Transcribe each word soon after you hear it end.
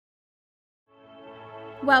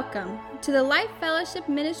Welcome to the Life Fellowship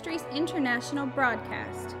Ministries International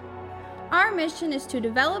broadcast. Our mission is to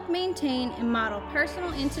develop, maintain, and model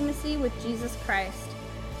personal intimacy with Jesus Christ.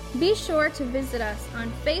 Be sure to visit us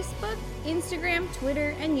on Facebook, Instagram,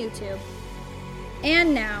 Twitter, and YouTube.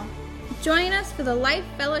 And now, join us for the Life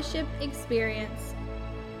Fellowship experience.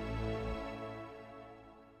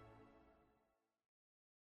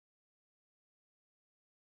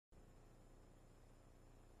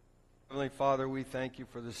 Heavenly Father, we thank you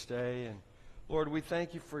for this day, and Lord, we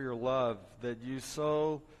thank you for your love that you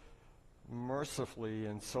so mercifully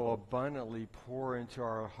and so abundantly pour into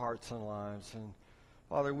our hearts and lives. And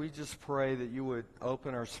Father, we just pray that you would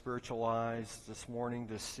open our spiritual eyes this morning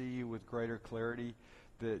to see you with greater clarity,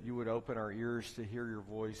 that you would open our ears to hear your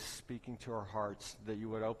voice speaking to our hearts, that you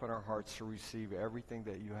would open our hearts to receive everything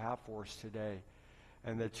that you have for us today,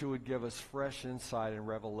 and that you would give us fresh insight and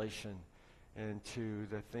revelation into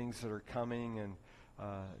the things that are coming, and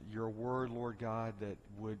your word, Lord God, that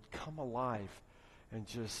would come alive and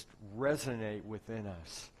just resonate within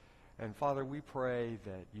us. And Father, we pray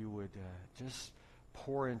that you would just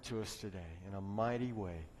pour into us today in a mighty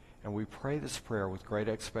way. And we pray this prayer with great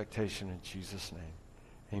expectation in Jesus'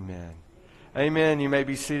 name. Amen. Amen. You may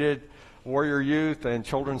be seated. Warrior Youth and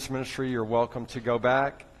Children's Ministry, you're welcome to go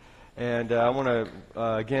back. And I want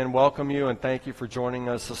to again welcome you and thank you for joining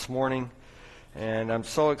us this morning. And I'm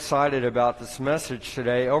so excited about this message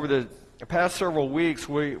today. Over the past several weeks,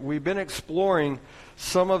 we've been exploring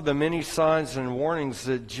some of the many signs and warnings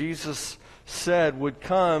that Jesus said would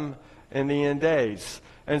come in the end days.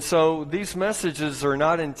 And so these messages are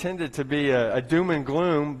not intended to be a doom and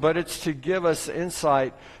gloom, but it's to give us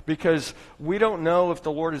insight, because we don't know if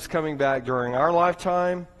the Lord is coming back during our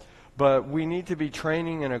lifetime, but we need to be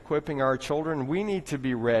training and equipping our children. We need to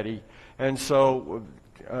be ready. And so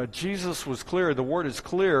Jesus was clear, the Word is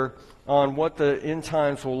clear on what the end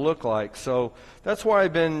times will look like. So that's why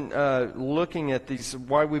I've been looking at these,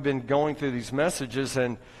 why we've been going through these messages,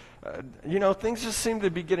 and things just seem to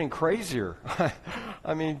be getting crazier.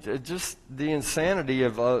 I mean, just the insanity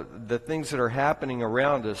of the things that are happening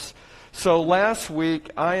around us. So last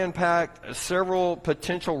week, I unpacked several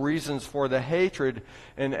potential reasons for the hatred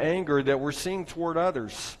and anger that we're seeing toward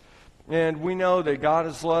others. And we know that God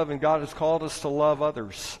is love, and God has called us to love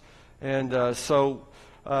others. And so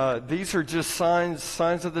these are just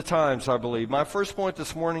signs of the times, I believe. My first point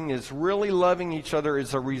this morning is really loving each other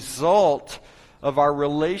is a result of our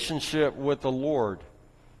relationship with the Lord.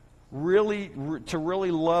 To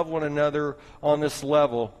really love one another on this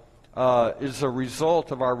level is a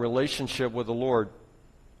result of our relationship with the Lord.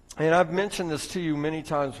 And I've mentioned this to you many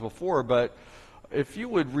times before, but if you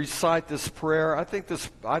would recite this prayer, I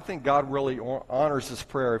think God really honors this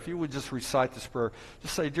prayer. If you would just recite this prayer,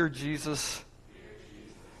 just say, Dear Jesus,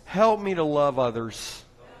 help me to love others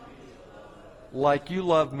like you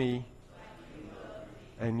love me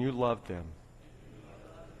and you love them.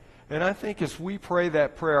 And I think as we pray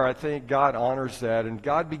that prayer, I think God honors that, and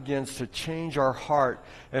God begins to change our heart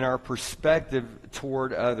and our perspective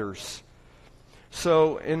toward others.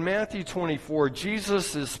 So in Matthew 24,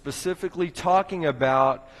 Jesus is specifically talking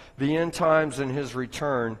about the end times and his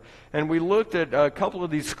return. And we looked at a couple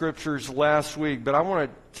of these scriptures last week, but I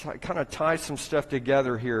want to kind of tie some stuff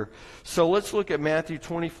together here. So let's look at Matthew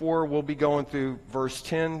 24. We'll be going through verse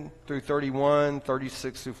 10 through 31,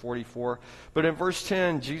 36 through 44. But in verse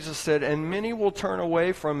 10, Jesus said, "And many will turn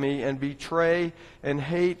away from me and betray and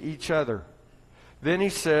hate each other." Then he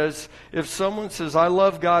says, if someone says, I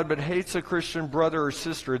love God, but hates a Christian brother or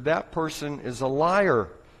sister, that person is a liar.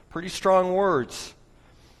 Pretty strong words.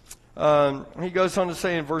 He goes on to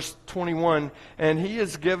say in verse 21, and he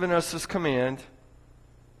has given us this command,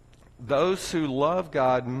 those who love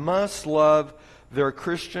God must love their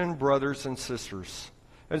Christian brothers and sisters.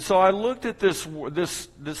 And so I looked at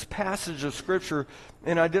this passage of Scripture,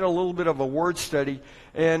 and I did a little bit of a word study.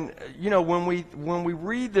 And when we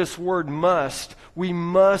read this word "must," we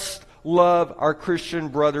must love our Christian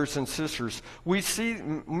brothers and sisters.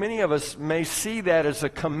 Many of us may see that as a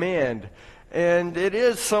command, and it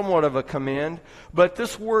is somewhat of a command. But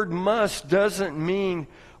this word "must" doesn't mean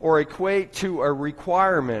or equate to a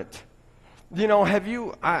requirement.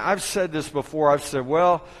 I've said this before. I've said,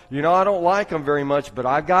 I don't like them very much, but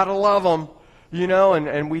I've got to love them.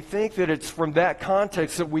 And we think that it's from that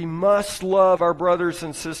context that we must love our brothers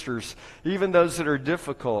and sisters, even those that are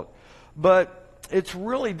difficult. But it's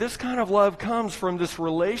really, this kind of love comes from this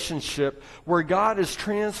relationship where God is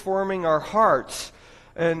transforming our hearts.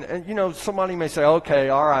 And you know, somebody may say, okay,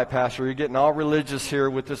 all right, Pastor, you're getting all religious here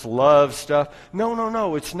with this love stuff.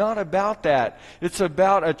 No, it's not about that. It's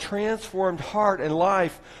about a transformed heart and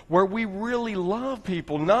life where we really love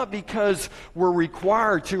people, not because we're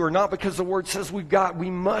required to, or not because the Word says we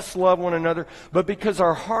must love one another, but because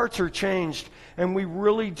our hearts are changed and we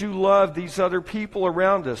really do love these other people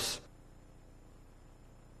around us.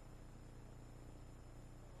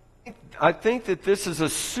 I think that this is a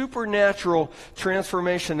supernatural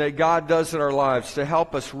transformation that God does in our lives to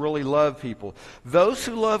help us really love people. Those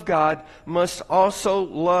who love God must also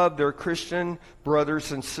love their Christian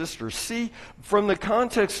brothers and sisters. See, from the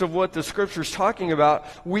context of what the Scripture is talking about,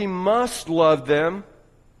 we must love them,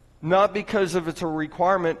 not because of it's a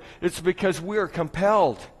requirement. It's because we are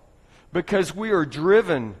compelled, because we are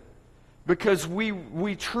driven, because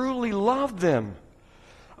we truly love them.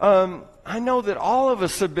 I know that all of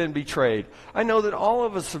us have been betrayed. I know that all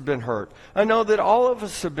of us have been hurt. I know that all of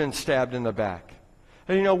us have been stabbed in the back.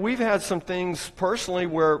 And, you know, we've had some things personally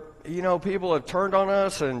where, you know, people have turned on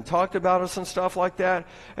us and talked about us and stuff like that.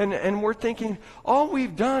 And we're thinking, all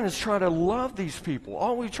we've done is try to love these people.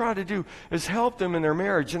 All we try to do is help them in their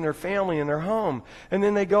marriage, in their family, in their home. And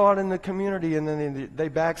then they go out in the community and then they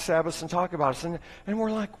backstab us and talk about us. And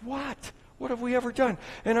we're like, what? What have we ever done?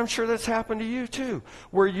 And I'm sure that's happened to you too,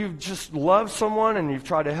 where you've just loved someone and you've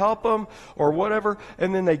tried to help them or whatever,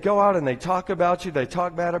 and then they go out and they talk about you, they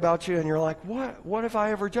talk bad about you, and you're like, what have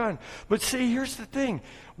I ever done? But see, here's the thing.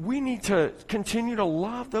 We need to continue to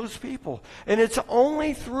love those people. And it's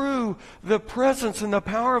only through the presence and the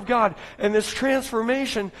power of God and this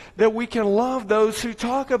transformation that we can love those who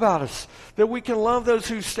talk about us, that we can love those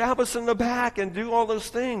who stab us in the back and do all those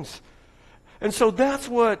things. And so that's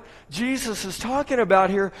what Jesus is talking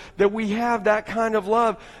about here, that we have that kind of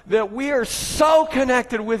love, that we are so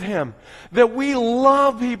connected with Him, that we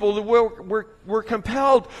love people, that we're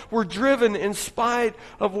compelled, we're driven in spite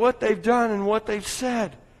of what they've done and what they've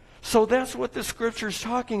said. So that's what the Scripture is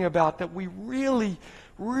talking about, that we really,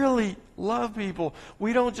 really love people.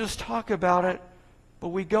 We don't just talk about it, but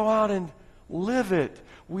we go out and live it.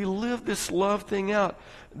 We live this love thing out.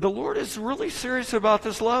 The Lord is really serious about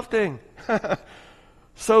this love thing.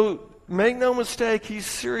 So make no mistake, He's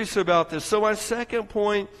serious about this. So my second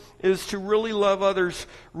point is to really love others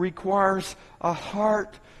requires a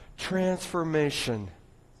heart transformation.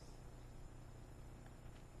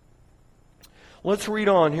 Let's read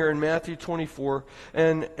on here in Matthew 24.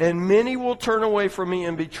 And many will turn away from me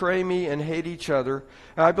and betray me and hate each other.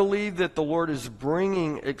 I believe that the Lord is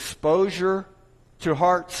bringing exposure to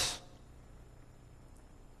hearts.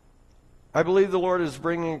 I believe the Lord is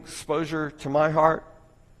bringing exposure to my heart,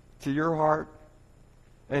 to your heart.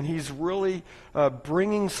 And He's really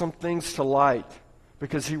bringing some things to light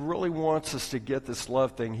because He really wants us to get this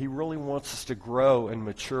love thing. He really wants us to grow and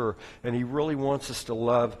mature. And He really wants us to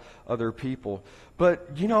love other people. But,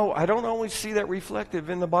 you know, I don't always see that reflective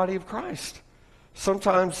in the body of Christ.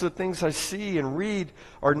 Sometimes the things I see and read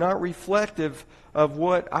are not reflective of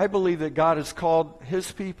what I believe that God has called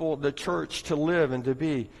His people, the church, to live and to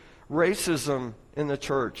be. Racism in the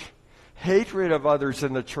church, hatred of others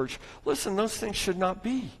in the church. Listen, those things should not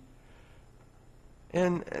be.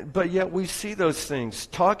 But yet we see those things,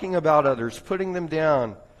 talking about others, putting them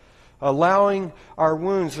down, allowing our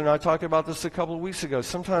wounds, and I talked about this a couple of weeks ago.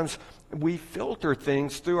 Sometimes we filter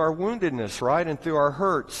things through our woundedness, right, and through our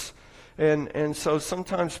hurts. And so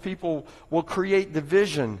sometimes people will create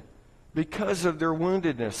division because of their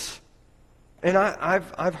woundedness. And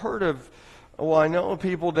I've heard of, well, I know of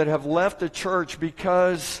people that have left the church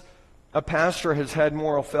because a pastor has had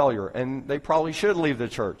moral failure, and they probably should leave the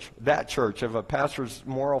church, that church, if a pastor's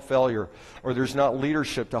moral failure, or there's not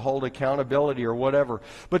leadership to hold accountability or whatever.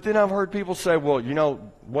 But then I've heard people say, well, you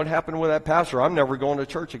know, what happened with that pastor? I'm never going to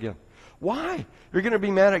church again. Why? You're going to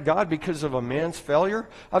be mad at God because of a man's failure?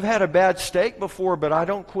 I've had a bad steak before, but I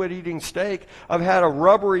don't quit eating steak. I've had a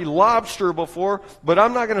rubbery lobster before, but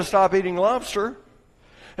I'm not going to stop eating lobster.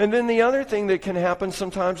 And then the other thing that can happen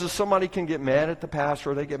sometimes is somebody can get mad at the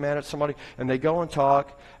pastor, or they get mad at somebody, and they go and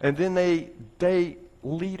talk, and then they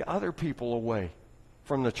lead other people away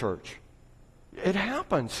from the church. It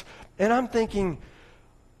happens. And I'm thinking,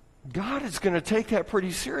 God is going to take that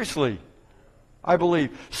pretty seriously, I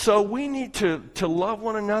believe. So we need to love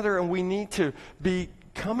one another, and we need to be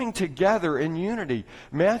coming together in unity.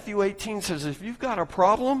 Matthew 18 says, if you've got a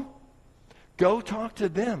problem, go talk to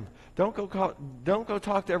them. Don't go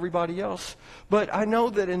talk to everybody else. But I know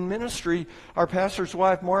that in ministry, our pastor's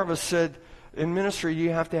wife, Marva, said, in ministry,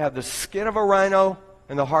 you have to have the skin of a rhino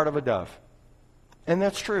and the heart of a dove. And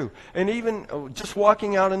that's true. And even just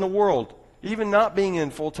walking out in the world, even not being in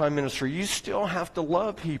full-time ministry, you still have to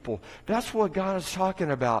love people. That's what God is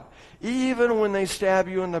talking about. Even when they stab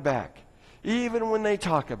you in the back, even when they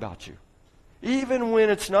talk about you, even when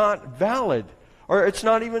it's not valid or it's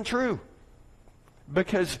not even true.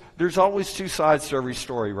 Because there's always two sides to every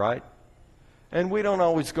story, right? And we don't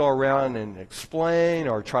always go around and explain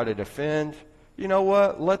or try to defend. You know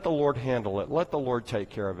what? Let the Lord handle it. Let the Lord take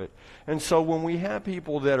care of it. And so when we have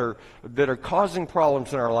people that are causing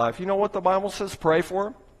problems in our life, you know what the Bible says? Pray for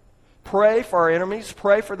them. Pray for our enemies.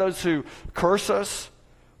 Pray for those who curse us.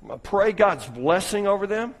 Pray God's blessing over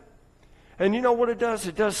them. And you know what it does?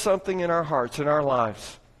 It does something in our hearts, in our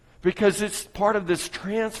lives. Because it's part of this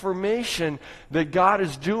transformation that God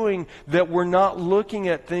is doing, that we're not looking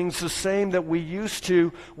at things the same that we used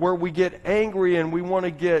to, where we get angry and we want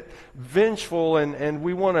to get vengeful and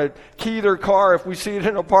we want to key their car if we see it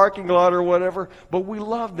in a parking lot or whatever. But we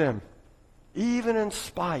love them, even in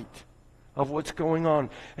spite of what's going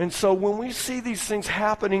on. And so when we see these things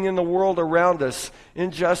happening in the world around us,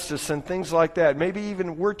 injustice and things like that, maybe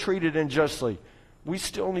even we're treated unjustly, we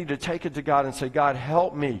still need to take it to God and say, God,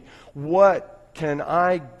 help me. What can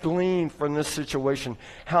I glean from this situation?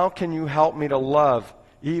 How can you help me to love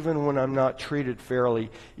even when I'm not treated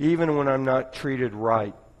fairly, even when I'm not treated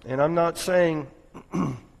right? And I'm not saying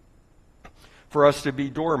for us to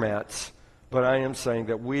be doormats, but I am saying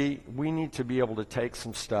that we need to be able to take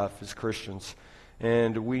some stuff as Christians,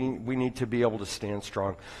 and we need to be able to stand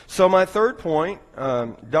strong. So my third point,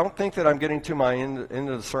 don't think that I'm getting to my end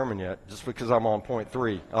of the sermon yet, just because I'm on point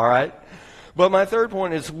 3, all right? But my third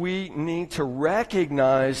point is we need to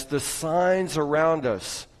recognize the signs around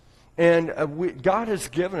us. And God has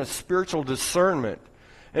given us spiritual discernment.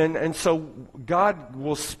 And so God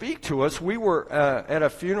will speak to us. We were at a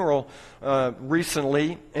funeral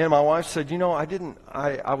recently, and my wife said, you know,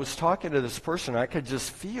 I was talking to this person. I could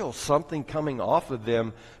just feel something coming off of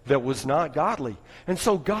them that was not godly. And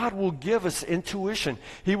so God will give us intuition.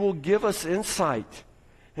 He will give us insight.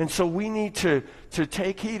 And so we need to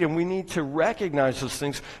take heed, and we need to recognize those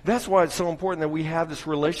things. That's why it's so important that we have this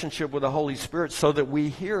relationship with the Holy Spirit, so that we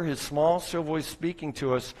hear His small, still voice speaking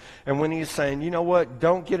to us. And when He's saying, you know what,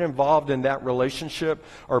 don't get involved in that relationship,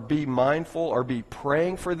 or be mindful, or be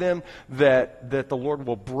praying for them, that the Lord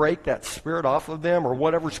will break that spirit off of them, or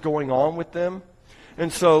whatever's going on with them.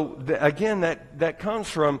 And so, again, that comes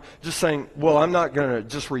from just saying, well, I'm not going to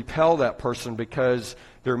just repel that person because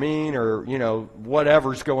they're mean or, you know,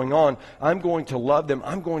 whatever's going on. I'm going to love them.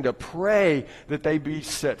 I'm going to pray that they be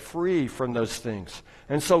set free from those things.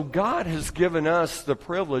 And so God has given us the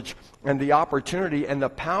privilege and the opportunity and the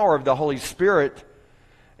power of the Holy Spirit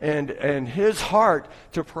and His heart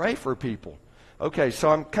to pray for people. Okay, so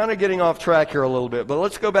I'm kind of getting off track here a little bit, but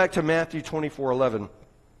let's go back to Matthew 24:11.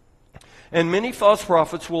 And many false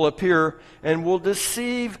prophets will appear and will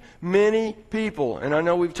deceive many people. And I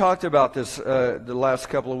know we've talked about this the last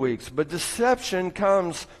couple of weeks. But deception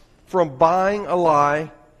comes from buying a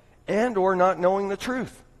lie and or not knowing the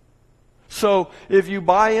truth. So if you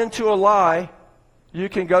buy into a lie, you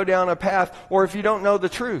can go down a path. Or if you don't know the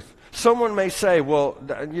truth. Someone may say, well,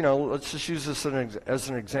 you know, let's just use this as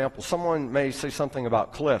an example. Someone may say something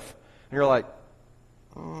about Cliff. And you're like,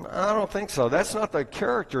 I don't think so. That's not the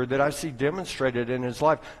character that I see demonstrated in his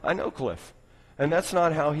life. I know Cliff, and that's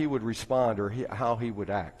not how he would respond or how he would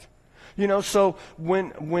act. You know, so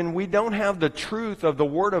when we don't have the truth of the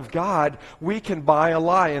Word of God, we can buy a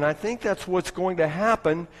lie. And I think that's what's going to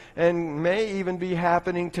happen and may even be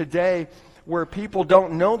happening today, where people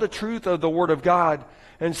don't know the truth of the Word of God.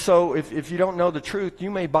 And so if you don't know the truth,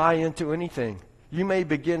 you may buy into anything. You may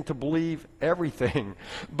begin to believe everything.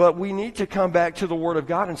 But we need to come back to the Word of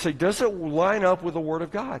God and say, does it line up with the Word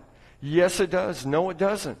of God? Yes, it does. No, it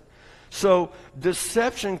doesn't. So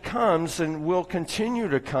deception comes and will continue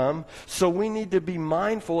to come. So we need to be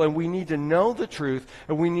mindful, and we need to know the truth,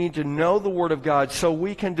 and we need to know the Word of God so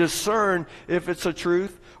we can discern if it's a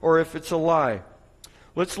truth or if it's a lie.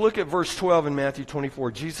 Let's look at verse 12 in Matthew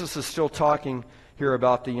 24. Jesus is still talking here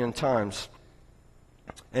about the end times.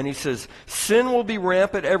 And He says, sin will be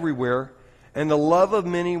rampant everywhere, and the love of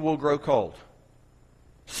many will grow cold.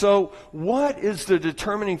 So what is the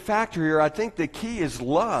determining factor here? I think the key is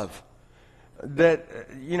love. That,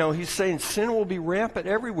 you know, He's saying sin will be rampant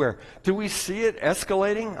everywhere. Do we see it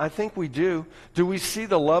escalating? I think we do. Do we see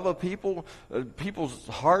the love of people, people's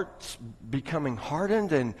hearts becoming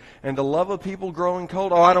hardened and the love of people growing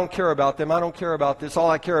cold? Oh, I don't care about them. I don't care about this. All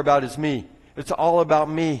I care about is me. It's all about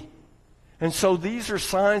me. And so these are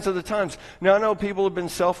signs of the times. Now, I know people have been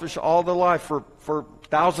selfish all their life for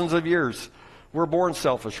thousands of years. We're born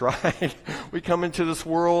selfish, right? We come into this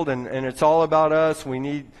world and it's all about us.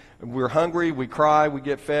 We're hungry, we cry, we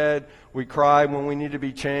get fed, we cry when we need to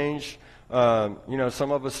be changed.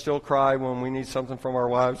 Some of us still cry when we need something from our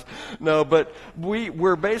wives. No, but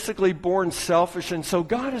we're basically born selfish, and so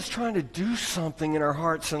God is trying to do something in our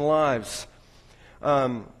hearts and lives.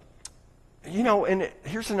 And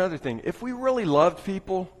here's another thing. If we really loved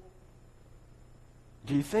people,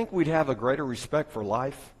 do you think we'd have a greater respect for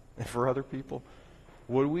life and for other people?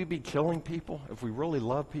 Would we be killing people if we really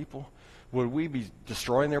love people? Would we be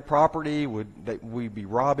destroying their property? Would we be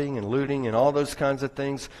robbing and looting and all those kinds of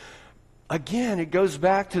things? Again, it goes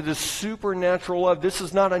back to the supernatural love. This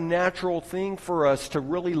is not a natural thing for us to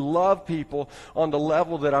really love people on the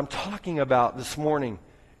level that I'm talking about this morning.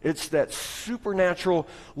 It's that supernatural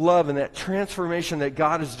love and that transformation that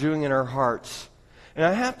God is doing in our hearts. And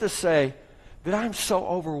I have to say that I'm so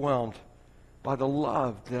overwhelmed by the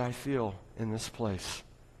love that I feel in this place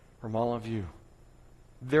from all of you.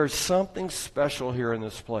 There's something special here in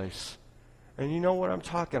this place. And you know what I'm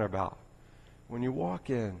talking about. When you walk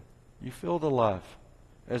in, you feel the love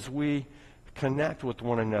as we connect with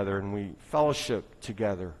one another and we fellowship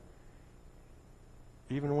together.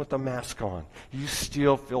 Even with the mask on, you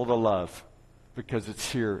still feel the love because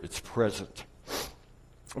it's here, it's present.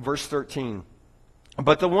 Verse 13.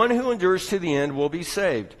 But the one who endures to the end will be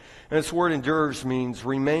saved. And this word endures means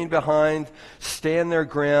remain behind, stand their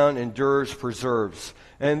ground, endures, preserves.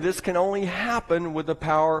 And this can only happen with the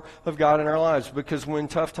power of God in our lives, because when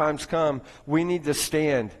tough times come, we need to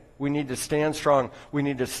stand. We need to stand strong. We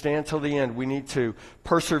need to stand till the end. We need to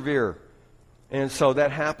persevere. And so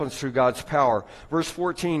that happens through God's power. Verse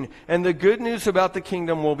 14, and the good news about the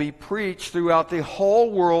kingdom will be preached throughout the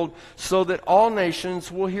whole world so that all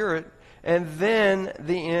nations will hear it, and then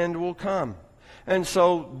the end will come. And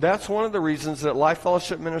so that's one of the reasons that Life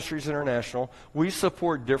Fellowship Ministries International, we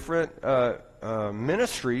support different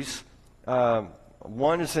ministries.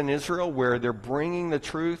 One is in Israel, where they're bringing the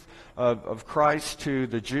truth of Christ to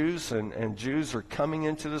the Jews, and Jews are coming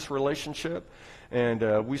into this relationship.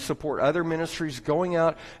 And we support other ministries going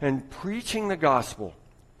out and preaching the gospel,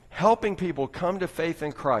 helping people come to faith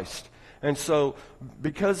in Christ. And so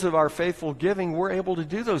because of our faithful giving, we're able to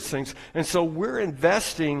do those things. And so we're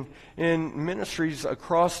investing in ministries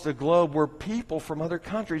across the globe where people from other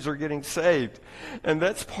countries are getting saved. And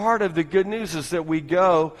that's part of the good news, is that we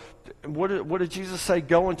go, what did Jesus say?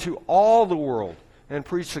 Go into all the world and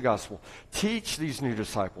preach the gospel. Teach these new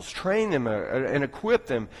disciples. Train them and equip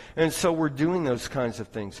them. And so we're doing those kinds of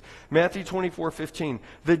things. Matthew 24:15.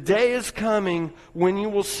 The day is coming when you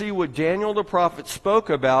will see what Daniel the prophet spoke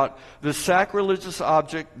about, the sacrilegious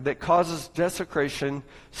object that causes desecration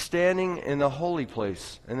standing in the holy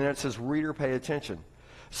place. And then it says, reader, pay attention.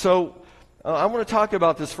 So I want to talk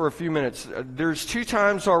about this for a few minutes. There's two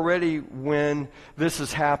times already when this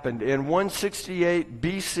has happened. In 168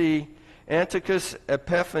 BC, Antiochus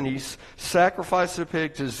Epiphanes sacrificed a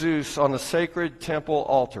pig to Zeus on the sacred temple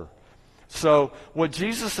altar. So what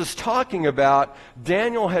Jesus is talking about,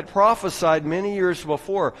 Daniel had prophesied many years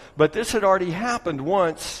before, but this had already happened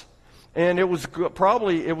once, and it was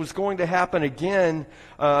going to happen again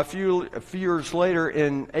a few years later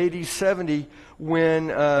in AD 70, when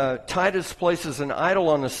Titus places an idol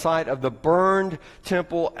on the site of the burned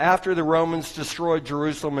temple after the Romans destroyed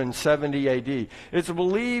Jerusalem in 70 AD. It's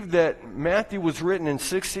believed that Matthew was written in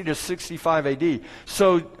 60 to 65 AD.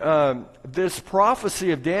 So this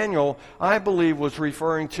prophecy of Daniel, I believe, was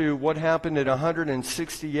referring to what happened in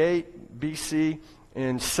 168 BC.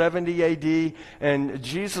 In 70 AD, and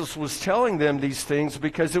Jesus was telling them these things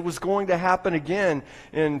because it was going to happen again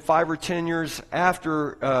in 5 or 10 years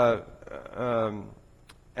after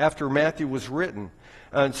Matthew was written.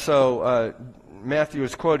 And so Matthew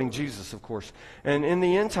is quoting Jesus, of course. And in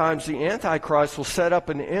the end times, the Antichrist will set up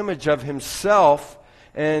an image of himself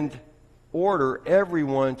and order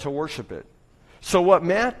everyone to worship it. So what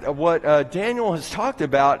Daniel has talked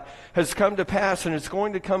about has come to pass, and it's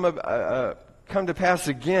going to come to pass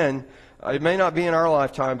again. It may not be in our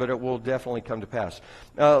lifetime, but it will definitely come to pass.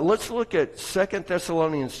 Let's look at 2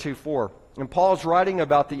 Thessalonians 2:4. And Paul's writing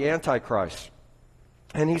about the Antichrist.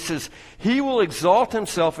 And he says, he will exalt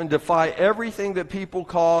himself and defy everything that people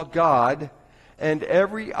call God and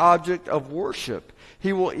every object of worship.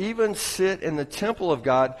 He will even sit in the temple of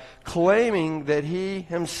God, claiming that he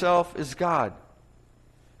himself is God.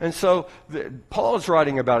 And so Paul is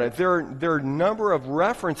writing about it. There are a number of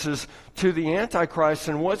references to the Antichrist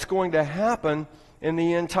and what's going to happen in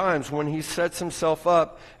the end times when he sets himself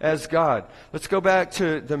up as God. Let's go back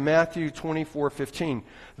to the Matthew 24:15.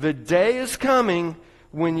 The day is coming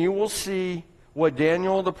when you will see what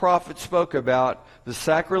Daniel the prophet spoke about, the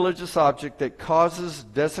sacrilegious object that causes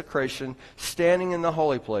desecration standing in the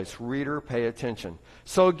holy place. Reader, pay attention.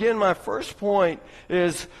 So again, my first point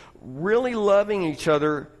is really loving each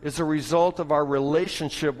other is a result of our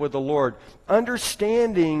relationship with the Lord.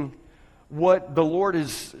 Understanding what the Lord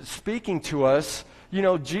is speaking to us. You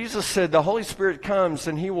know, Jesus said the Holy Spirit comes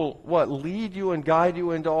and He will, lead you and guide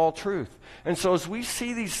you into all truth. And so as we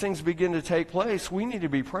see these things begin to take place, we need to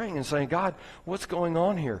be praying and saying, God, what's going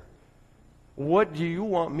on here? What do you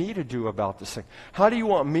want me to do about this thing? How do you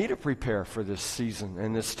want me to prepare for this season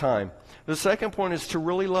and this time? The second point is to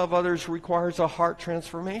really love others requires a heart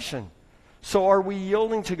transformation. So are we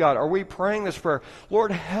yielding to God? Are we praying this prayer?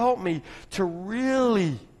 Lord, help me to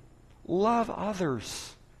really love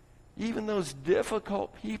others, even those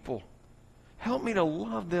difficult people. Help me to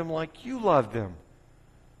love them like you love them.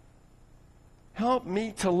 Help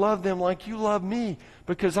me to love them like you love me,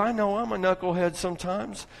 because I know I'm a knucklehead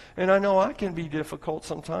sometimes, and I know I can be difficult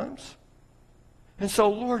sometimes. And so,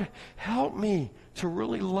 Lord, help me to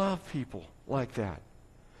really love people like that.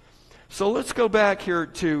 So let's go back here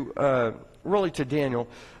to to Daniel.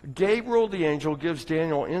 Gabriel the angel gives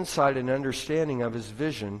Daniel insight and understanding of his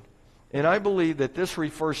vision, and I believe that this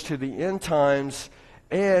refers to the end times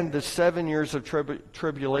and the 7 years of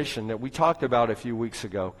tribulation that we talked about a few weeks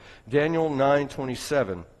ago. Daniel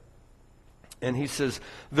 9:27. And he says,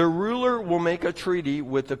 the ruler will make a treaty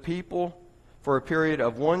with the people for a period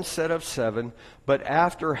of 1 set of 7, but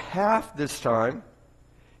after half this time,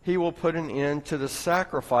 he will put an end to the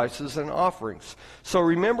sacrifices and offerings. So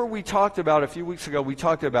remember we talked about, a few weeks ago, we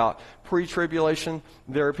talked about pre-tribulation.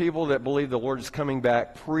 There are people that believe the Lord is coming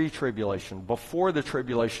back pre-tribulation, before the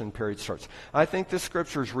tribulation period starts. I think this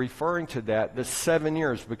scripture is referring to that, the 7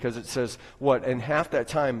 years, because it says, in half that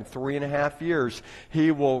time, 3.5 years, they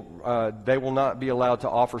will not be allowed to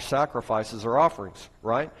offer sacrifices or offerings,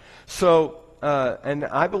 right? So, and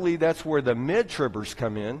I believe that's where the mid-tribbers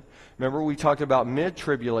come in. Remember, we talked about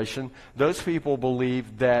mid-tribulation. Those people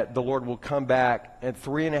believe that the Lord will come back at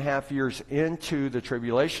 3.5 years into the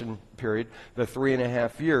tribulation period, the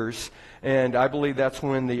 3.5 years. And I believe that's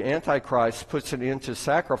when the Antichrist puts an end to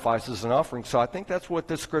sacrifices and offerings. So I think that's what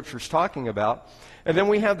this scripture is talking about. And then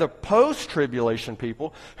we have the post-tribulation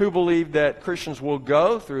people who believe that Christians will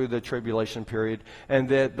go through the tribulation period and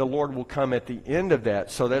that the Lord will come at the end of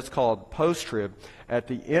that. So that's called post-trib, at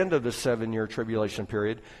the end of the 7-year tribulation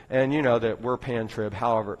period. And you know that we're pan-trib,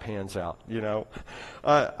 however it pans out, you know.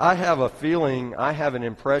 I have a feeling, I have an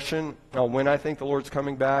impression when I think the Lord's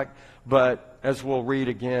coming back, but as we'll read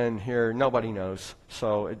again here, nobody knows.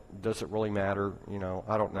 So it doesn't really matter, you know,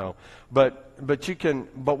 I don't know. But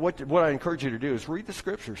what I encourage you to do is read the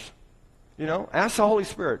scriptures. You know, ask the Holy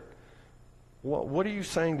Spirit, what are you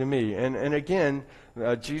saying to me? And again,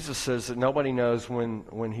 Jesus says that nobody knows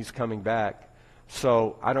when He's coming back.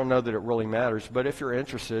 So I don't know that it really matters. But if you're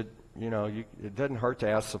interested, you know, it doesn't hurt to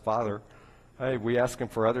ask the Father. Hey, we ask Him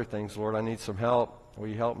for other things. Lord, I need some help. Will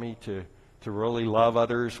you help me to really love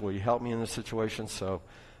others? Will you help me in this situation? So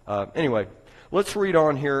anyway, let's read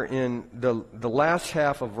on here in the last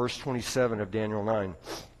half of verse 27 of Daniel 9.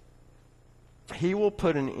 He will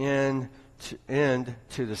put an end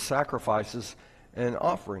to the sacrifices and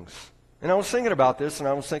offerings. And I was thinking about this, and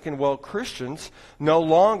I was thinking, well, Christians no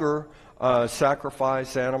longer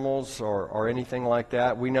sacrifice animals or anything like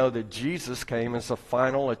that. We know that Jesus came as a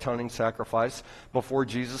final atoning sacrifice. Before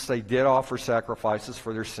Jesus, they did offer sacrifices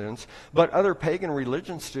for their sins. But other pagan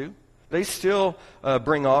religions do. They still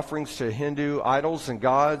bring offerings to Hindu idols and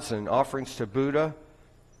gods and offerings to Buddha.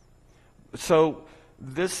 So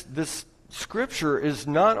this Scripture is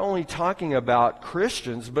not only talking about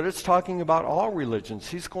Christians, but it's talking about all religions.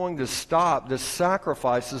 He's going to stop the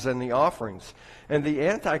sacrifices and the offerings. And the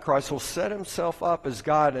Antichrist will set himself up as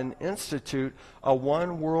God and institute a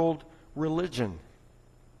one-world religion.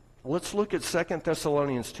 Let's look at 2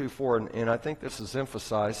 Thessalonians 2:4, and I think this is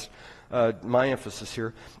emphasized, my emphasis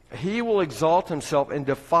here. He will exalt himself and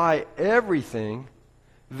defy everything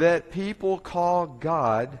that people call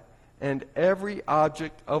God and every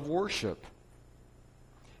object of worship.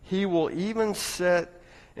 He will even sit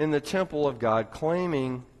in the temple of God,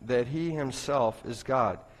 claiming that He Himself is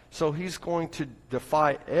God. So He's going to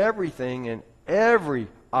defy everything and every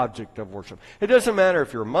object of worship. It doesn't matter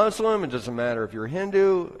if you're a Muslim, it doesn't matter if you're a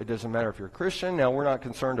Hindu, it doesn't matter if you're a Christian. Now, we're not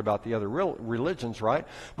concerned about the other religions, right?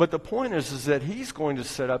 But the point is that He's going to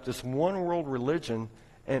set up this one world religion,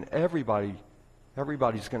 and everybody's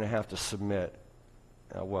going to have to submit.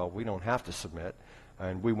 Well, we don't have to submit,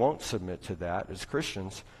 and we won't submit to that as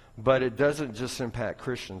Christians, but it doesn't just impact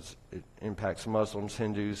Christians. It impacts Muslims,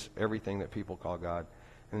 Hindus, everything that people call God.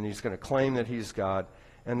 and he's going to claim that he's God.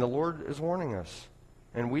 And the Lord is warning us.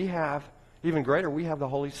 And we have, even greater, we have the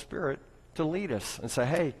Holy Spirit to lead us and say,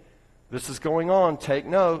 hey, this is going on. Take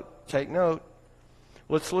note. Take note.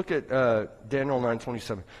 Let's look at Daniel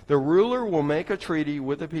 9:27. The ruler will make a treaty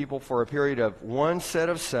with the people for a period of 1 set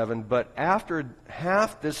of 7, but after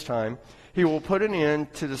half this time, he will put an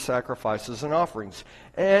end to the sacrifices and offerings.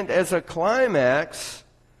 And as a climax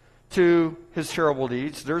to his terrible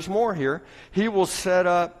deeds, there's more here, he will set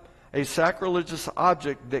up a sacrilegious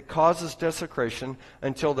object that causes desecration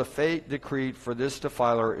until the fate decreed for this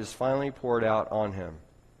defiler is finally poured out on him.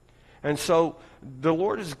 And so the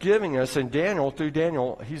Lord is giving us, and Daniel, through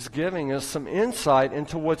Daniel, he's giving us some insight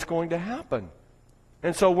into what's going to happen.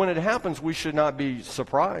 And so when it happens, we should not be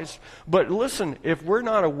surprised. But listen, if we're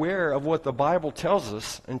not aware of what the Bible tells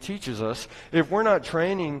us and teaches us, if we're not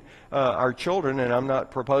training our children, and I'm not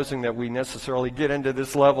proposing that we necessarily get into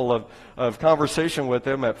this level of conversation with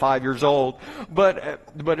them at 5 years old, but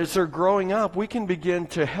as they're growing up, we can begin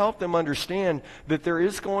to help them understand that there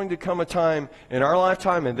is going to come a time in our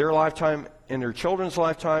lifetime, in their lifetime, in their children's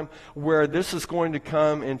lifetime, where this is going to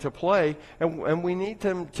come into play, and we need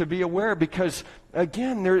them to be aware, because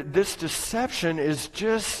again, this deception is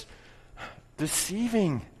just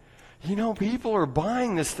deceiving. You know, people are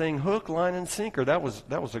buying this thing hook, line, and sinker. That was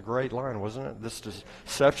a great line, wasn't it? This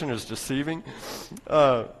deception is deceiving.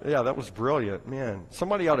 Yeah, that was brilliant. Man,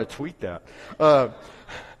 somebody ought to tweet that.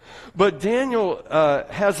 But Daniel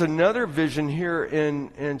has another vision here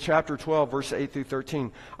in chapter 12, verse 8 through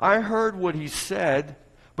 13. I heard what he said,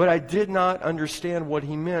 but I did not understand what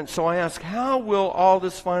he meant. So I asked, how will all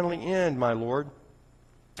this finally end, my Lord?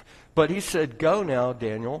 But he said, go now,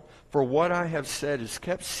 Daniel, for what I have said is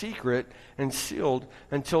kept secret and sealed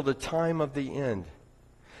until the time of the end.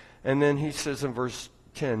 And then he says in verse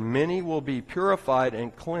 10, many will be purified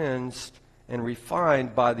and cleansed and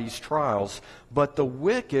refined by these trials, but the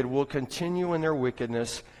wicked will continue in their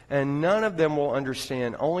wickedness, and none of them will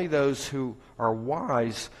understand. Only those who are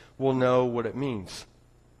wise will know what it means.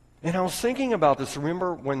 And I was thinking about this.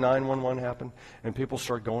 Remember when 9/11 happened and people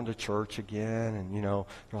started going to church again and,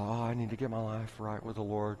 I need to get my life right with the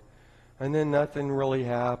Lord. And then nothing really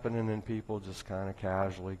happened, and then people just kind of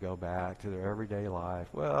casually go back to their everyday life.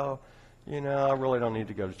 Well, I really don't need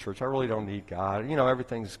to go to church. I really don't need God.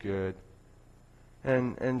 Everything's good.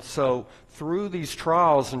 And so through these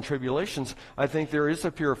trials and tribulations, I think there is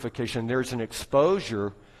a purification. There's an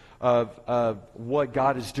exposure of what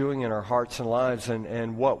God is doing in our hearts and lives, and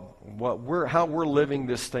how we're living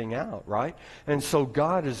this thing out, right? And so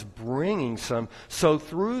God is bringing some. So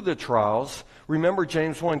through the trials, remember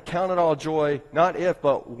James 1, count it all joy, not if,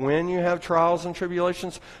 but when you have trials and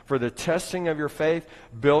tribulations, for the testing of your faith,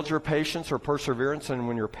 build your patience or perseverance, and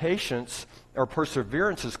when your patience or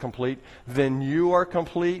perseverance is complete, then you are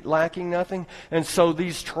complete, lacking nothing. And so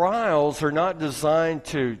these trials are not designed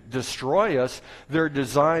to destroy us. They're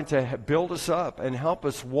designed to build us up and help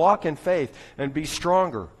us walk in faith and be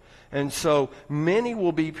stronger. And so many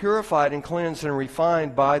will be purified and cleansed and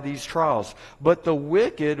refined by these trials. But the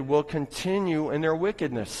wicked will continue in their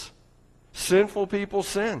wickedness. Sinful people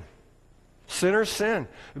sin. Sinners sin.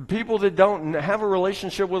 People that don't have a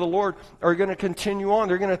relationship with the Lord are going to continue on.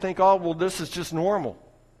 They're going to think, this is just normal.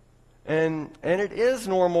 And it is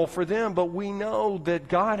normal for them, but we know that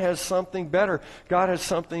God has something better. God has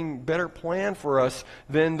something better planned for us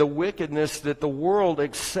than the wickedness that the world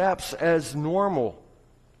accepts as normal.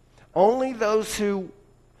 Only those who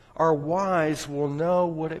are wise will know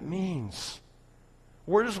what it means.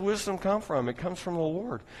 Where does wisdom come from? It comes from the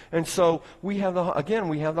Lord. And so we have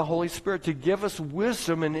the Holy Spirit to give us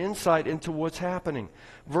wisdom and insight into what's happening.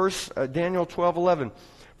 Daniel 12:11.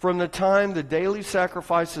 From the time the daily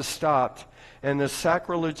sacrifice is stopped and the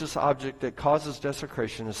sacrilegious object that causes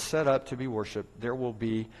desecration is set up to be worshipped, there will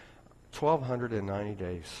be 1,290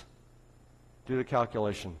 days. Do the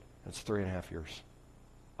calculation. That's 3.5 years.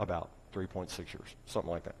 About 3.6 years. Something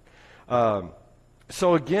like that.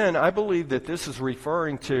 So again, I believe that this is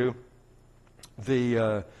referring to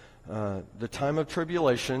the time of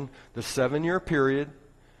tribulation, the 7-year period.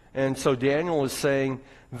 And so Daniel is saying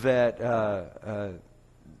that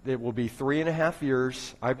it will be 3.5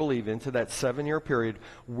 years, I believe, into that 7-year period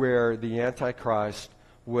where the Antichrist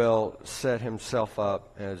will set himself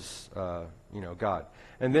up as God.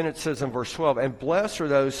 And then it says in verse 12, and blessed are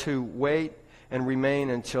those who wait and remain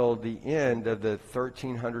until the end of the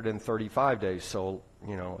 1,335 days. So,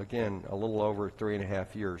 again, a little over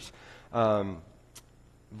 3.5 years.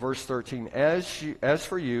 Verse 13, as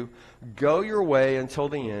for you, go your way until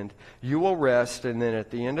the end. You will rest, and then at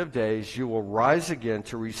the end of days, you will rise again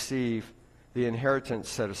to receive the inheritance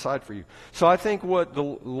set aside for you. So I think what the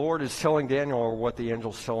Lord is telling Daniel, or what the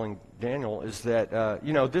angel's telling Daniel, is that,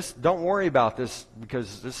 this, don't worry about this,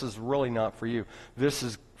 because this is really not for you. This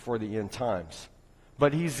is for the end times.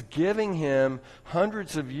 But he's giving him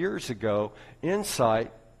hundreds of years ago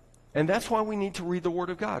insight. And that's why we need to read the Word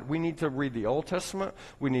of God. We need to read the Old Testament.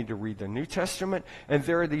 We need to read the New Testament. And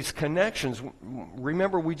there are these connections.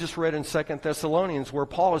 Remember, we just read in 2 Thessalonians where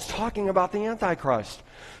Paul is talking about the Antichrist.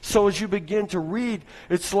 So as you begin to read,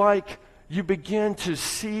 it's like you begin to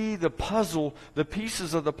see the puzzle, the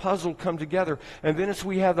pieces of the puzzle come together. And then as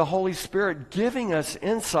we have the Holy Spirit giving us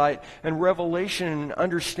insight and revelation and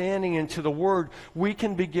understanding into the Word, we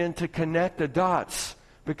can begin to connect the dots,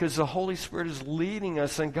 because the Holy Spirit is leading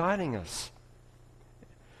us and guiding us.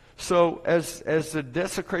 So as the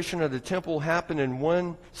desecration of the temple happened in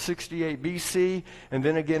 168 BC, and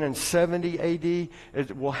then again in 70 AD,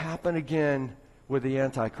 it will happen again with the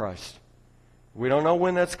Antichrist. We don't know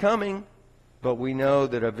when that's coming, but we know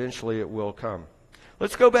that eventually it will come.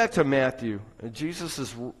 Let's go back to Matthew. Jesus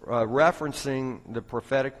is referencing the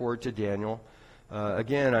prophetic word to Daniel.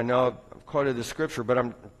 Again, I know I've quoted the scripture, but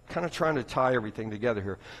I'm kind of trying to tie everything together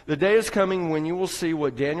here. The day is coming when you will see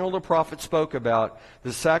what Daniel the prophet spoke about,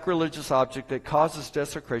 the sacrilegious object that causes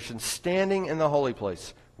desecration, standing in the holy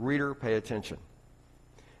place. Reader, pay attention.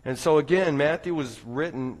 And so again, Matthew was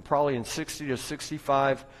written probably in 60 to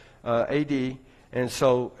 65 AD. And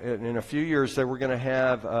so in a few years, they were going to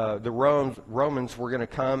have the Romans were going to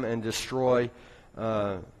come and destroy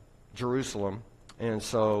Jerusalem. And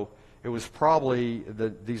so it was probably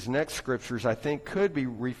these next scriptures, I think, could be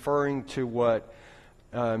referring to what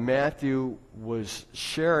Matthew was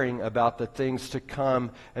sharing about the things to come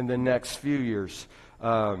in the next few years.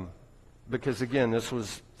 Because, again, this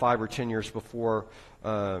was 5 or 10 years before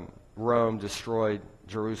Rome destroyed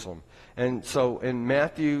Jerusalem. And so in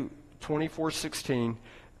Matthew 24:16,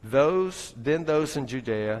 those in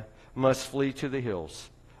Judea must flee to the hills.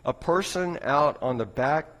 A person out on the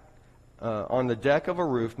deck of a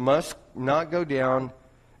roof must not go down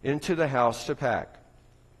into the house to pack.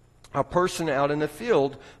 A person out in the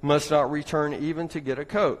field must not return even to get a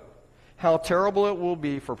coat. How terrible it will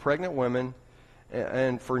be for pregnant women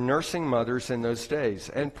and for nursing mothers in those days.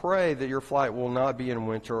 And pray that your flight will not be in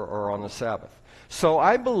winter or on the Sabbath. So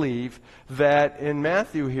I believe that in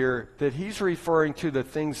Matthew here, that he's referring to the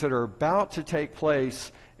things that are about to take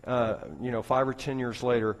place 5 or 10 years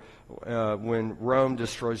later when Rome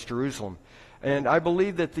destroys Jerusalem. And I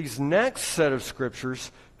believe that these next set of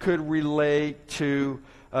scriptures could relate to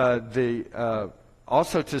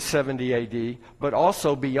also to 70 AD, but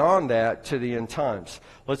also beyond that to the end times.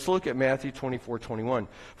 Let's look at Matthew 24:21.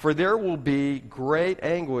 For there will be greater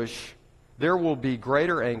anguish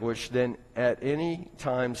than at any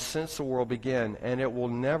time since the world began, and it will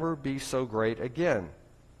never be so great again.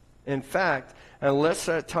 In fact, unless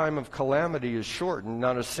that time of calamity is shortened,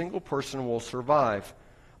 not a single person will survive,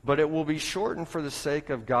 but it will be shortened for the sake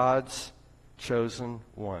of God's chosen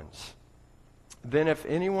ones. Then if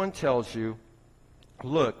anyone tells you,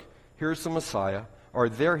 look, here's the Messiah, or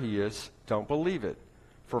there he is, don't believe it.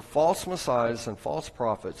 For false messiahs and false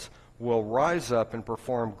prophets will rise up and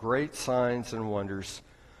perform great signs and wonders,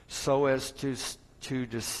 so as to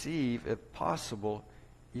deceive, if possible,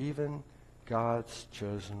 even God's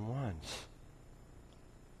chosen ones.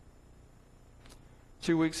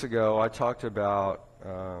 2 weeks ago, I talked about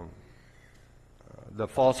the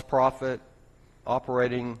false prophet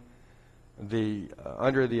operating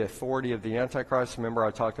under the authority of the Antichrist. Remember, I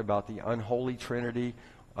talked about the unholy Trinity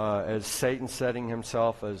as Satan setting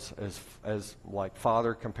himself as like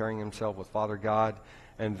Father, comparing himself with Father God,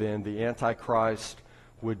 and then the Antichrist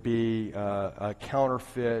would be a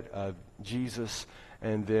counterfeit of Jesus,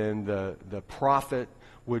 and then the prophet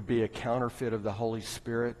would be a counterfeit of the Holy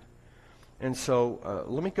Spirit. And so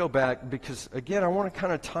let me go back, because, again, I want to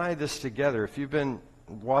kind of tie this together. If you've been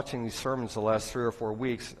watching these sermons the last 3 or 4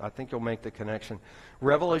 weeks, I think you'll make the connection.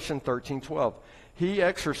 Revelation 13:12. He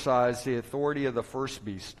exercised the authority of the first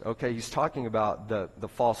beast. Okay, he's talking about the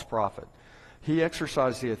false prophet. He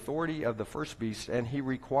exercised the authority of the first beast, and he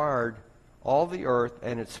required all the earth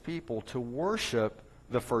and its people to worship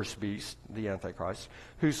the first beast, the Antichrist,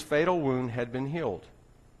 whose fatal wound had been healed.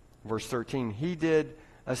 Verse 13, he did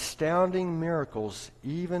astounding miracles,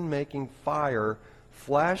 even making fire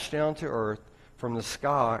flash down to earth from the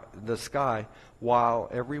sky while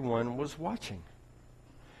everyone was watching.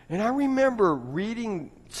 And I remember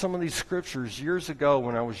reading some of these scriptures years ago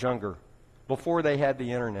when I was younger, before they had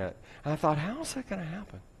the internet. And I thought, how is that going to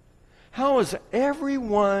happen? How is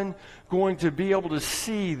everyone going to be able to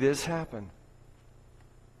see this happen?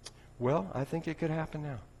 Well, I think it could happen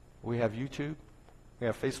now. We have YouTube. We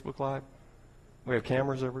have Facebook Live. We have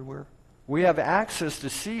cameras everywhere. We have access to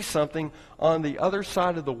see something on the other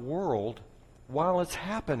side of the world while it's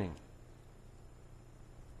happening.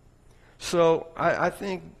 So I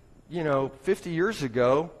think, 50 years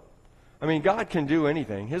ago, God can do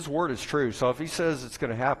anything. His word is true. So if he says it's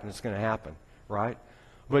going to happen, it's going to happen, right?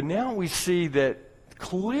 But now we see that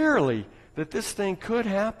clearly that this thing could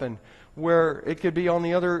happen where it could be on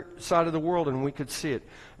the other side of the world and we could see it.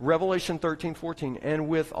 Revelation 13:14, and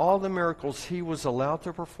with all the miracles he was allowed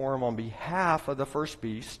to perform on behalf of the first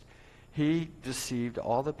beast, he deceived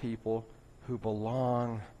all the people who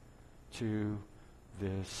belong to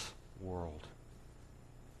this world.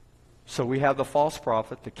 So we have the false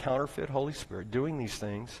prophet, the counterfeit Holy Spirit, doing these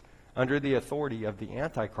things under the authority of the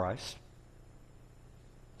Antichrist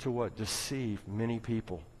to what? Deceive many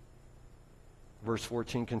people. Verse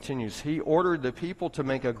 14 continues, he ordered the people to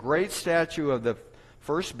make a great statue of the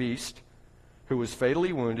first beast who was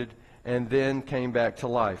fatally wounded and then came back to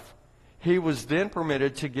life. He was then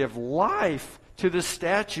permitted to give life to the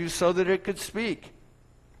statue so that it could speak.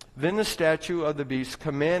 Then the statue of the beast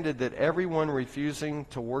commanded that everyone refusing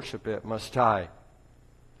to worship it must die.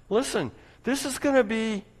 Listen, this is going to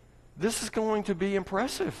be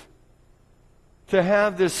impressive to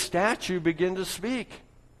have this statue begin to speak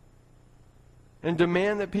and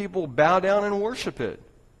demand that people bow down and worship it.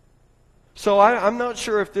 So I'm not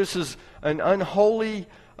sure if this is an unholy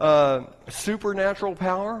supernatural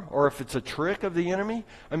power or if it's a trick of the enemy.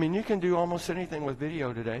 You can do almost anything with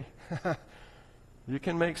video today. You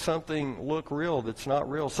can make something look real that's not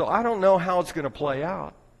real. So I don't know how it's going to play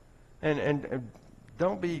out. And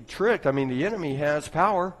don't be tricked. The enemy has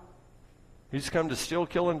power. He's come to steal,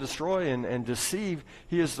 kill, and destroy and deceive.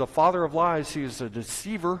 He is the father of lies. He is a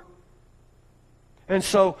deceiver. And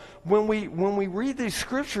so when we read these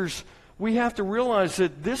scriptures, we have to realize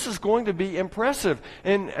that this is going to be impressive.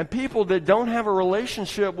 And people that don't have a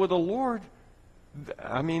relationship with the Lord,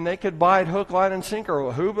 they could buy it hook, line, and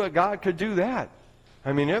sinker. Who but God could do that?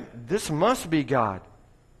 This must be God.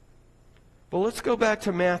 But let's go back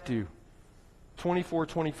to Matthew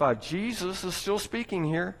 24:25. Jesus is still speaking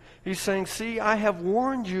here. He's saying, see, I have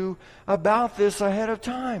warned you about this ahead of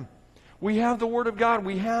time. We have the Word of God.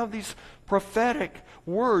 We have these prophetic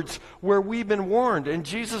words where we've been warned. And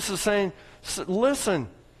Jesus is saying, listen,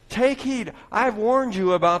 take heed. I've warned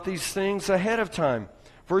you about these things ahead of time.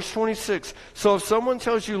 Verse 26, so if someone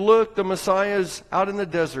tells you, look, the Messiah is out in the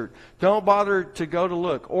desert, don't bother to go to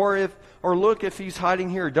look. Or look if he's hiding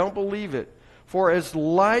here. Don't believe it. For as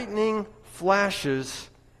lightning flashes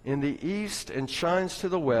in the east and shines to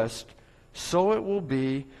the west, so it will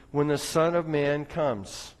be when the Son of Man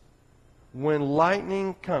comes. When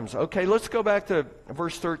lightning comes. Okay, let's go back to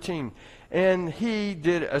verse 13. And he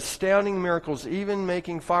did astounding miracles, even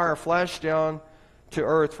making fire flash down to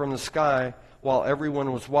earth from the sky while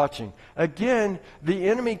everyone was watching. Again, the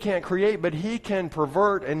enemy can't create, but he can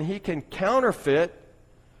pervert and he can counterfeit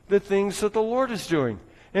the things that the Lord is doing.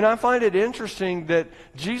 And I find it interesting that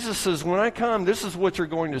Jesus says, when I come, this is what you're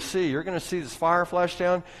going to see. You're going to see this fire flash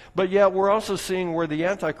down. But yet we're also seeing where the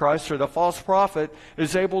Antichrist or the false prophet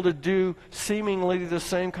is able to do seemingly the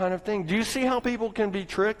same kind of thing. Do you see how people can be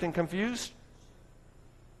tricked and confused?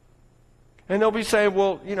 And they'll be saying,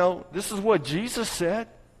 well, this is what Jesus said.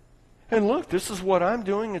 And look, this is what I'm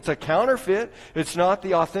doing. It's a counterfeit. It's not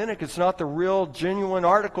the authentic. It's not the real, genuine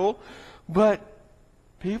article. But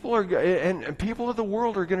people of the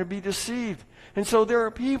world are going to be deceived. And so there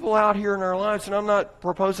are people out here in our lives, and I'm not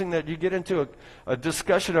proposing that you get into a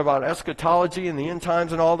discussion about eschatology and the end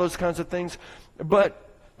times and all those kinds of things. But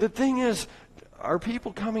the thing is, are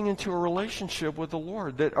people coming into a relationship with the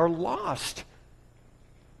Lord that are lost?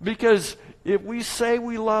 Because if we say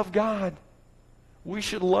we love God, we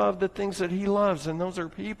should love the things that He loves, and those are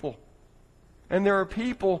people. And there are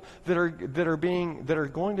people that are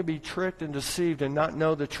going to be tricked and deceived and not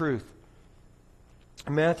know the truth.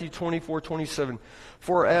 Matthew 24:27.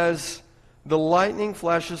 For as the lightning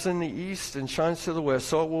flashes in the east and shines to the west,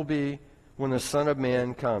 so it will be when the Son of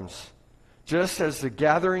Man comes. Just as the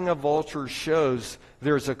gathering of vultures shows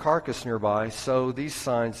there is a carcass nearby, so these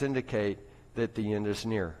signs indicate that the end is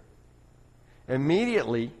near.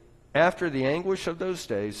 Immediately after the anguish of those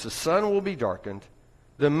days, the sun will be darkened,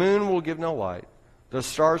 the moon will give no light, the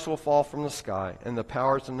stars will fall from the sky, and the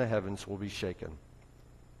powers in the heavens will be shaken.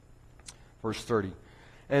 Verse 30.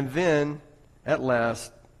 And then, at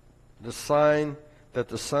last, the sign that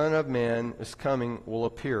the Son of Man is coming will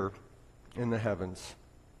appear in the heavens,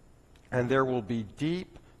 and there will be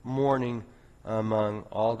deep mourning among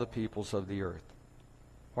all the peoples of the earth.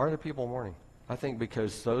 Why are the people mourning? I think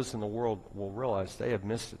because those in the world will realize they have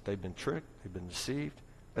missed it. They've been tricked. They've been deceived.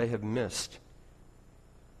 They have missed.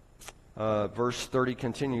 Verse 30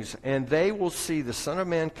 continues, and they will see the Son of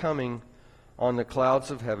Man coming on the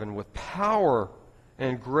clouds of heaven with power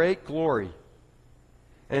and great glory.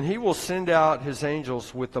 And he will send out his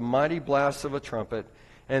angels with the mighty blast of a trumpet,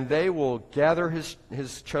 and they will gather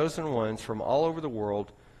his chosen ones from all over the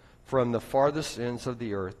world, from the farthest ends of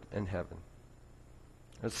the earth and heaven.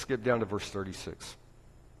 Let's skip down to verse 36.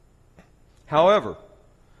 However,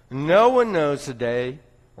 no one knows the day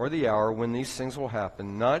or the hour when these things will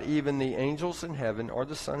happen, not even the angels in heaven or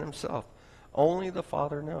the Son himself. Only the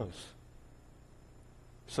Father knows.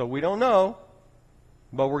 So we don't know,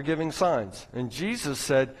 but we're giving signs. And Jesus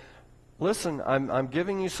said, listen, I'm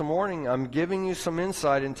giving you some warning. I'm giving you some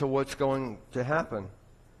insight into what's going to happen.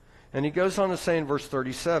 And he goes on to say in verse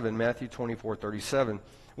 37, Matthew 24:37,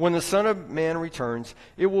 when the Son of Man returns,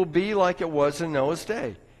 it will be like it was in Noah's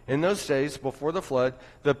day. In those days, before the flood,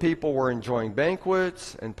 the people were enjoying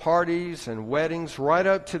banquets and parties and weddings right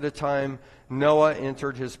up to the time Noah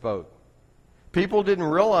entered his boat. People didn't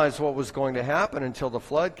realize what was going to happen until the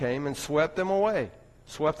flood came and swept them away,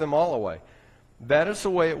 swept them all away. That is the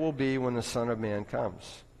way it will be when the Son of Man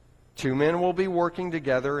comes. 2 men will be working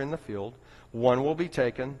together in the field. One will be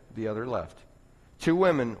taken, the other left. 2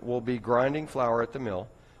 women will be grinding flour at the mill.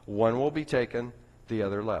 One will be taken, the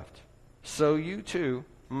other left. So you too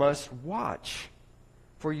must watch,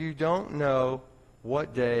 for you don't know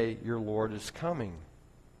what day your Lord is coming.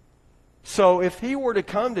 So if he were to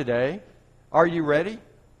come today, are you ready?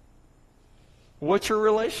 What's your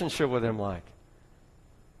relationship with him like?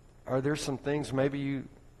 Are there some things maybe you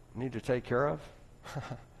need to take care of?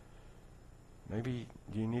 Maybe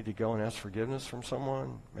do you need to go and ask forgiveness from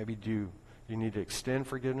someone? Maybe do you need to extend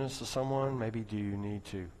forgiveness to someone? Maybe do you need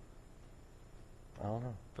to, I don't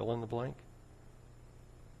know, fill in the blank?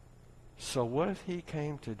 So what if he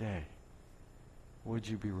came today? Would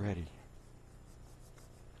you be ready?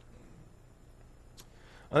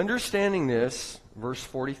 Understanding this, verse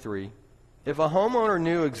 43, if a homeowner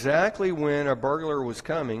knew exactly when a burglar was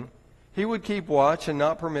coming, he would keep watch and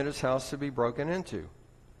not permit his house to be broken into.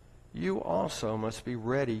 You also must be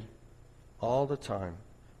ready all the time,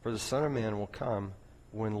 for the Son of Man will come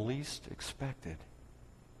when least expected.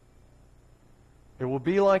 It will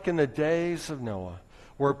be like in the days of Noah,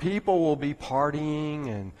 where people will be partying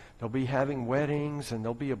and they'll be having weddings and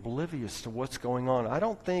they'll be oblivious to what's going on. I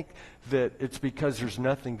don't think that it's because there's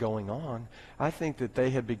nothing going on. I think that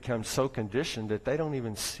they have become so conditioned that they don't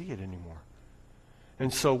even see it anymore.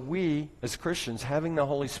 And so we, as Christians, having the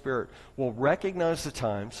Holy Spirit, will recognize the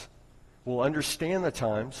times, will understand the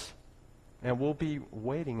times, and we'll be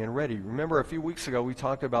waiting and ready. Remember, a few weeks ago we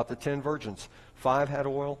talked about the 10 virgins. 5 had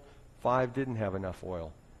oil, 5 didn't have enough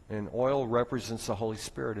oil. And oil represents the Holy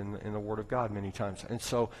Spirit in the Word of God many times. And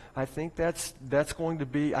so I think that's going to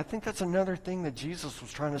be, I think that's another thing that Jesus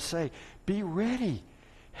was trying to say. Be ready.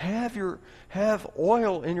 Have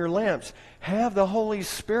oil in your lamps. Have the Holy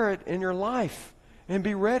Spirit in your life. And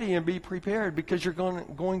be ready and be prepared, because you're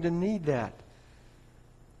going to need that.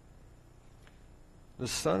 The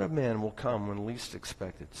Son of Man will come when least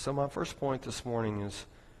expected. So my first point this morning is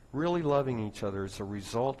really loving each other as a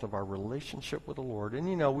result of our relationship with the Lord. And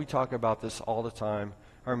you know, we talk about this all the time.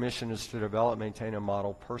 Our mission is to develop, maintain, and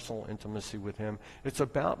model personal intimacy with Him. It's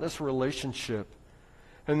about this relationship.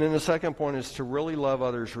 And then the second point is to really love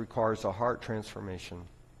others requires a heart transformation.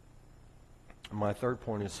 And my third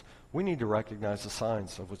point is we need to recognize the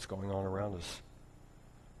signs of what's going on around us.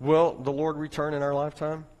 Will the Lord return in our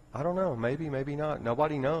lifetime? I don't know. Maybe, maybe not.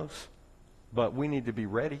 Nobody knows. But we need to be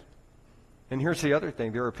ready. And here's the other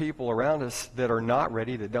thing. There are people around us that are not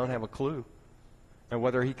ready, that don't have a clue. And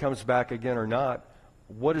whether He comes back again or not,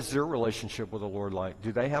 what is their relationship with the Lord like?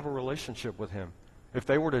 Do they have a relationship with Him? If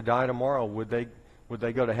they were to die tomorrow, would they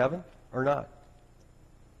go to heaven or not?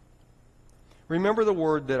 Remember the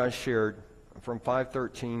word that I shared from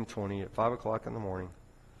 5:13:20 at 5 o'clock in the morning.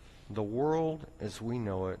 The world as we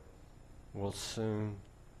know it will soon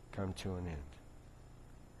come to an end.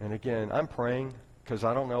 And again, I'm praying because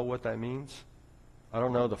I don't know what that means. I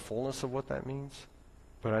don't know the fullness of what that means.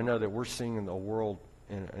 But I know that we're seeing the world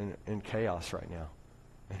in chaos right now.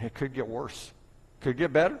 And it could get worse. Could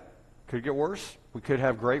get better. Could get worse. We could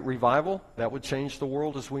have great revival. That would change the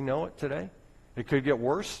world as we know it today. It could get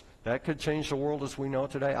worse. That could change the world as we know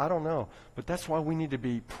it today. I don't know. But that's why we need to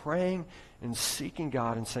be praying and seeking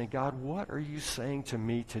God and saying, God, what are you saying to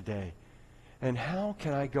me today? And how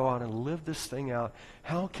can I go out and live this thing out?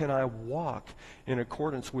 How can I walk in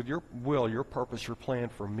accordance with your will, your purpose, your plan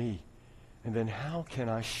for me? And then how can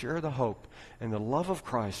I share the hope and the love of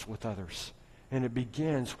Christ with others? And it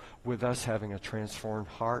begins with us having a transformed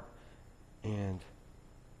heart and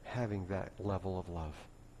having that level of love.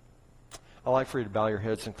 I'd like for you to bow your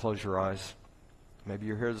heads and close your eyes. Maybe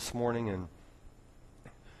you're here this morning and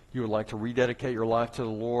you would like to rededicate your life to the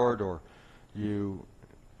Lord, or you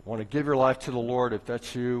want to give your life to the Lord. If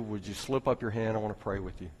that's you, would you slip up your hand? I want to pray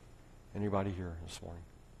with you. Anybody here this morning?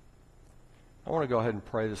 I want to go ahead and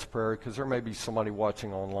pray this prayer because there may be somebody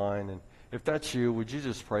watching online. And if that's you, would you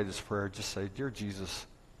just pray this prayer? Just say, Dear Jesus,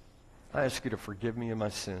 I ask you to forgive me of my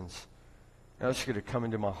sins. I ask you to come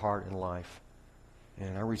into my heart and life.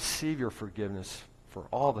 And I receive your forgiveness for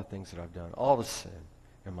all the things that I've done, all the sin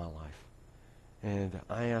in my life. And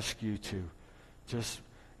I ask you to just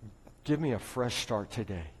give me a fresh start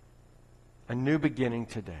today, a new beginning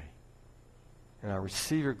today. And I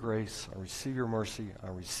receive your grace, I receive your mercy, I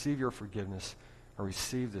receive your forgiveness, I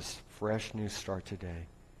receive this fresh new start today.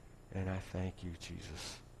 And I thank you,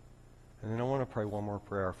 Jesus. And then I want to pray one more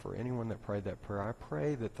prayer for anyone that prayed that prayer. I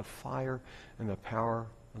pray that the fire and the power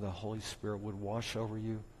of the Holy Spirit would wash over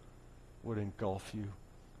you, would engulf you,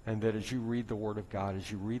 and that as you read the Word of God, as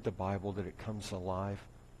you read the Bible, that it comes alive,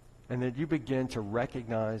 and that you begin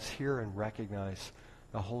to hear and recognize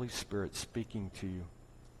the Holy Spirit speaking to you,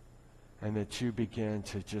 and that you begin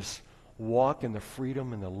to just walk in the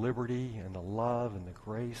freedom and the liberty and the love and the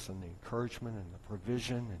grace and the encouragement and the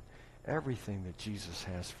provision and everything that Jesus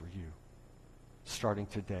has for you, starting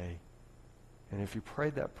today. And if you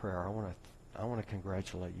prayed that prayer, I want to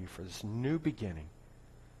congratulate you for this new beginning.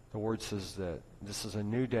 The Word says that this is a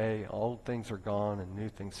new day, old things are gone, and new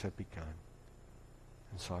things have begun.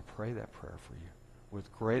 And so I pray that prayer for you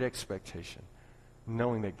with great expectation,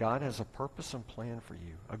 knowing that God has a purpose and plan for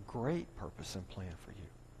you, a great purpose and plan for you.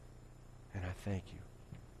 And I thank you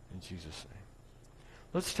in Jesus' name.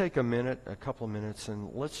 Let's take a couple of minutes,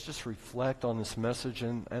 and let's just reflect on this message,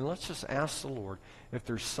 and let's just ask the Lord if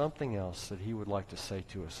there's something else that He would like to say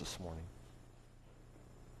to us this morning.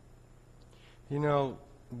 You know,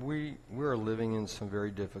 we're living in some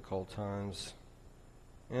very difficult times.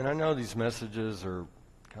 And I know these messages are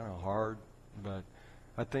kind of hard, but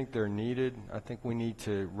I think they're needed. I think we need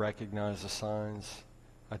to recognize the signs.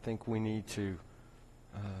 I think we need to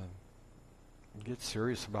get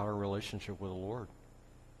serious about our relationship with the Lord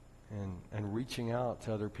and reaching out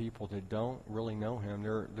to other people that don't really know Him.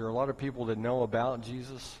 There are a lot of people that know about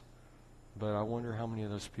Jesus, but I wonder how many of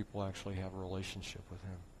those people actually have a relationship with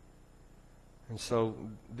Him. And so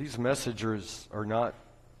these messengers are not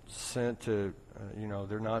sent to,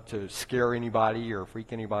 they're not to scare anybody or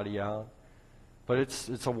freak anybody out. But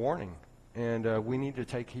it's a warning. And we need to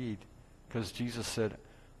take heed because Jesus said,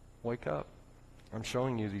 wake up. I'm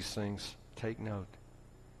showing you these things. Take note.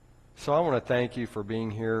 So I want to thank you for being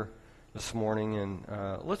here this morning. And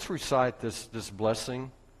let's recite this blessing.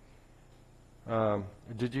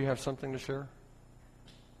 Did you have something to share?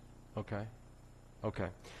 Okay.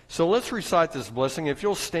 So let's recite this blessing. If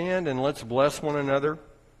you'll stand and let's bless one another.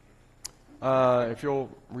 If you'll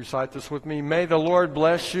recite this with me. May the Lord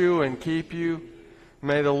bless you and keep you.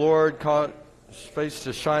 May the Lord cause His face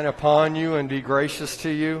to shine upon you and be gracious to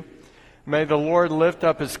you. May the Lord lift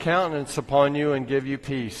up His countenance upon you and give you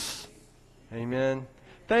peace. Amen.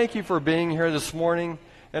 Thank you for being here this morning.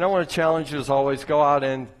 And I want to challenge you as always, go out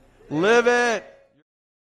and live it.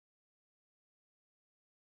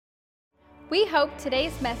 We hope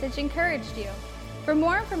today's message encouraged you. For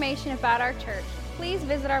more information about our church, please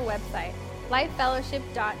visit our website,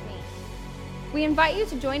 lifefellowship.me. We invite you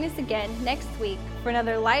to join us again next week for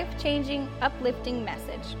another life-changing, uplifting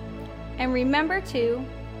message. And remember to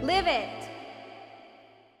live it!